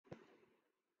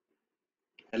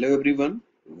Hello everyone,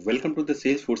 welcome to the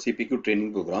Salesforce CPQ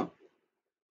training program.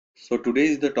 So today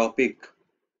is the topic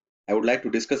I would like to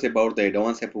discuss about the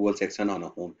advanced approval section on a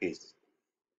home page.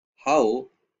 How,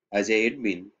 as a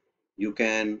admin, you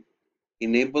can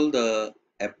enable the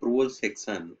approval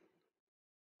section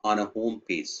on a home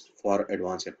page for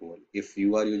advanced approval. If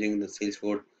you are using the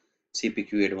Salesforce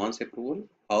CPQ advanced approval,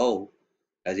 how,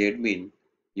 as a admin,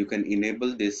 you can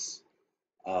enable this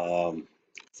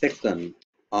section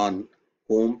on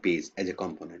home page as a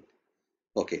component.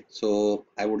 Okay, so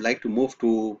I would like to move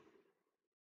to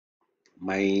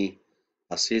my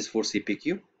Salesforce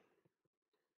CPQ.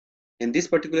 In this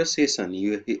particular section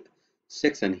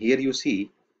here you see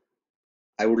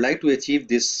I would like to achieve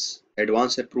this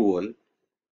advanced approval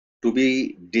to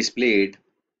be displayed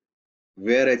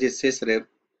where as a sales rep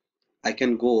I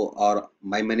can go or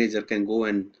my manager can go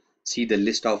and see the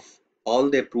list of all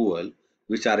the approval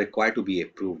which are required to be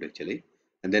approved actually,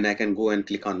 and then I can go and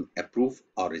click on approve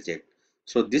or reject.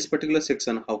 So this particular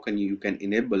section how can you can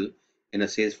enable in a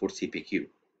Salesforce CPQ.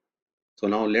 So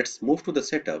now let's move to the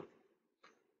setup.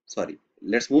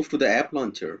 Let's move to the app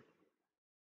launcher.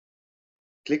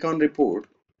 Click on report.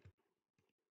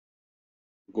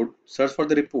 Go search for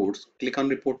the reports. Click on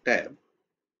report tab.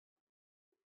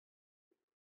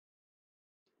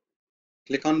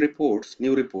 Click on reports,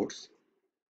 new reports.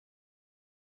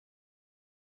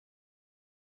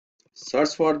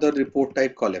 Search for the report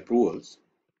type called approvals.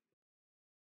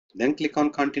 Then click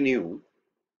on continue.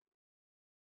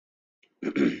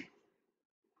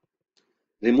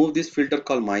 Remove this filter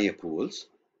called my approvals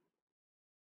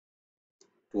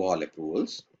to all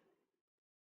approvals.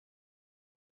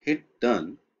 Hit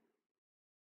done.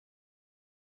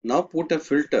 Now put a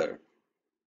filter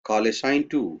called assign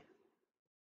to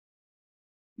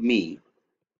me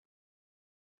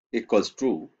equals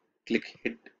true. Click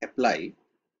hit apply.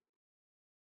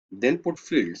 Then put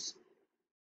fields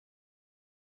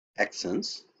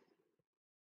actions.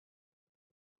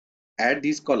 Add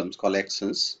these columns called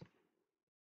actions.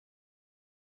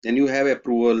 Then you have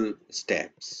approval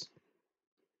steps.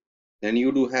 Then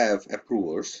you do have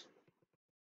approvers.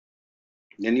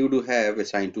 Then you do have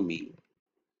assign to me.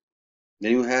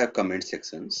 Then you have comment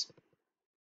sections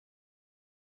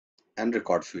and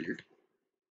record field.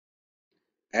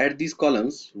 Add these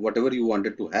columns whatever you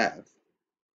wanted to have.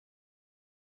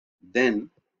 Then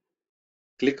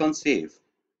click on save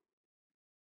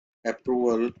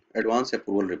approval advanced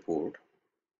approval report.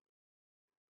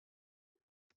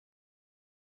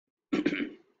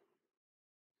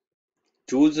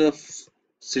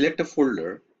 Select a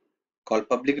folder called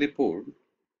public report.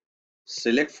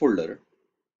 Select folder.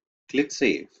 Click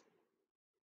save.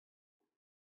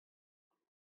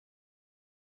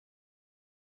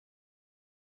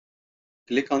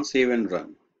 Click on save and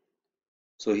run.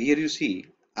 So here you see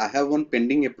I have one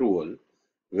pending approval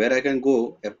where I can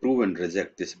go approve and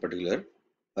reject this particular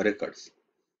records.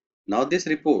 Now this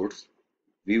reports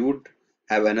we would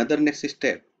have another next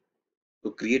step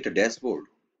to create a dashboard.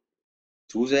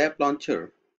 Choose app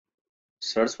launcher,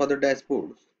 search for the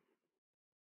dashboard,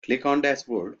 click on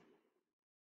dashboard,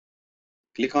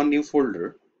 click on new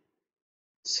folder,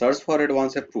 search for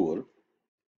advanced approval.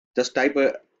 Just type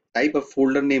a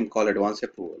folder name called advanced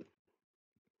approval.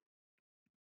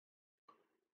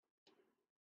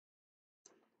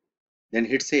 Then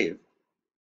hit save.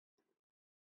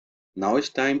 Now it's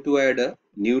time to add a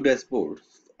new dashboard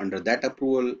under that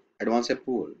approval, advanced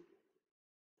approval.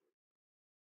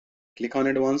 Click on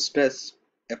advanced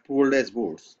approval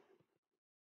dashboards.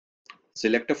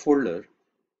 Select a folder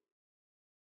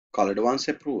called advanced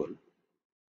approval.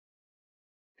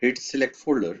 Hit select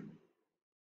folder,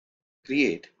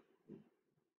 create.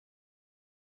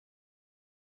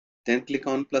 Then click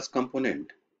on plus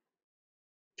component.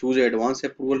 Choose advanced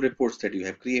approval reports that you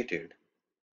have created.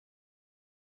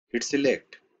 Hit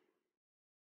select.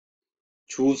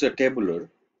 Choose a tabular.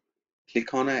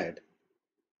 Click on add.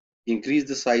 Increase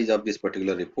the size of this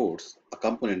particular reports, a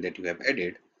component that you have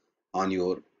added on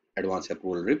your advanced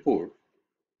approval report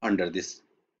under this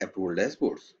approval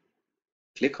dashboards.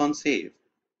 Click on save.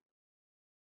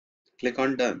 Click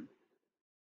on done.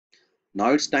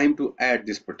 Now it's time to add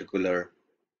this particular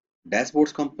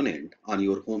dashboards component on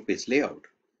your home page layout.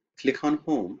 Click on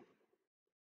home.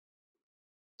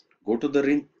 Go to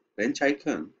the wrench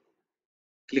icon.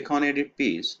 Click on edit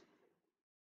page.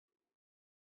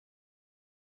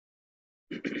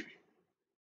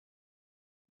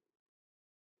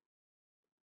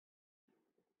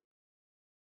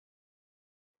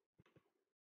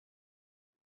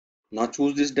 Now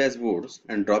choose this dashboards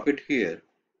and drop it here.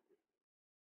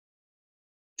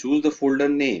 Choose the folder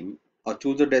name or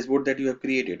choose the dashboard that you have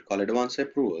created called advanced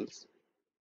approvals.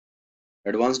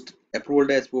 advanced approval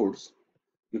dashboards,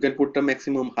 you can put a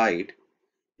maximum height.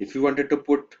 If you wanted to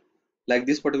put like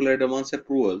this particular advanced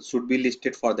approval should be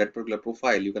listed for that particular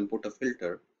profile, you can put a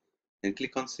filter and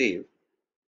click on save.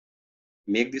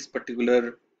 Make this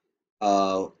particular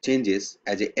changes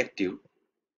as a active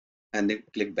and then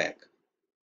click back.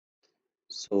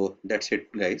 So that's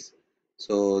it, guys.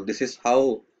 So this is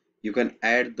how you can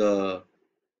add the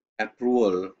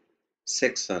approval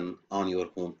section on your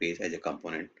home page as a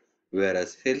component,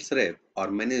 whereas sales rep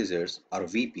or managers or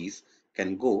VPs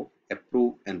can go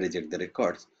approve and reject the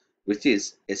records which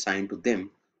is assigned to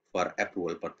them for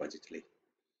approval purposely.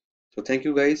 So thank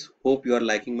you guys. Hope you are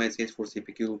liking my Salesforce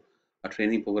CPQ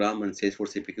training program and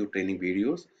Salesforce CPQ training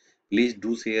videos. Please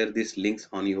do share these links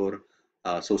on your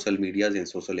social medias and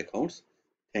social accounts.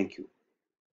 Thank you.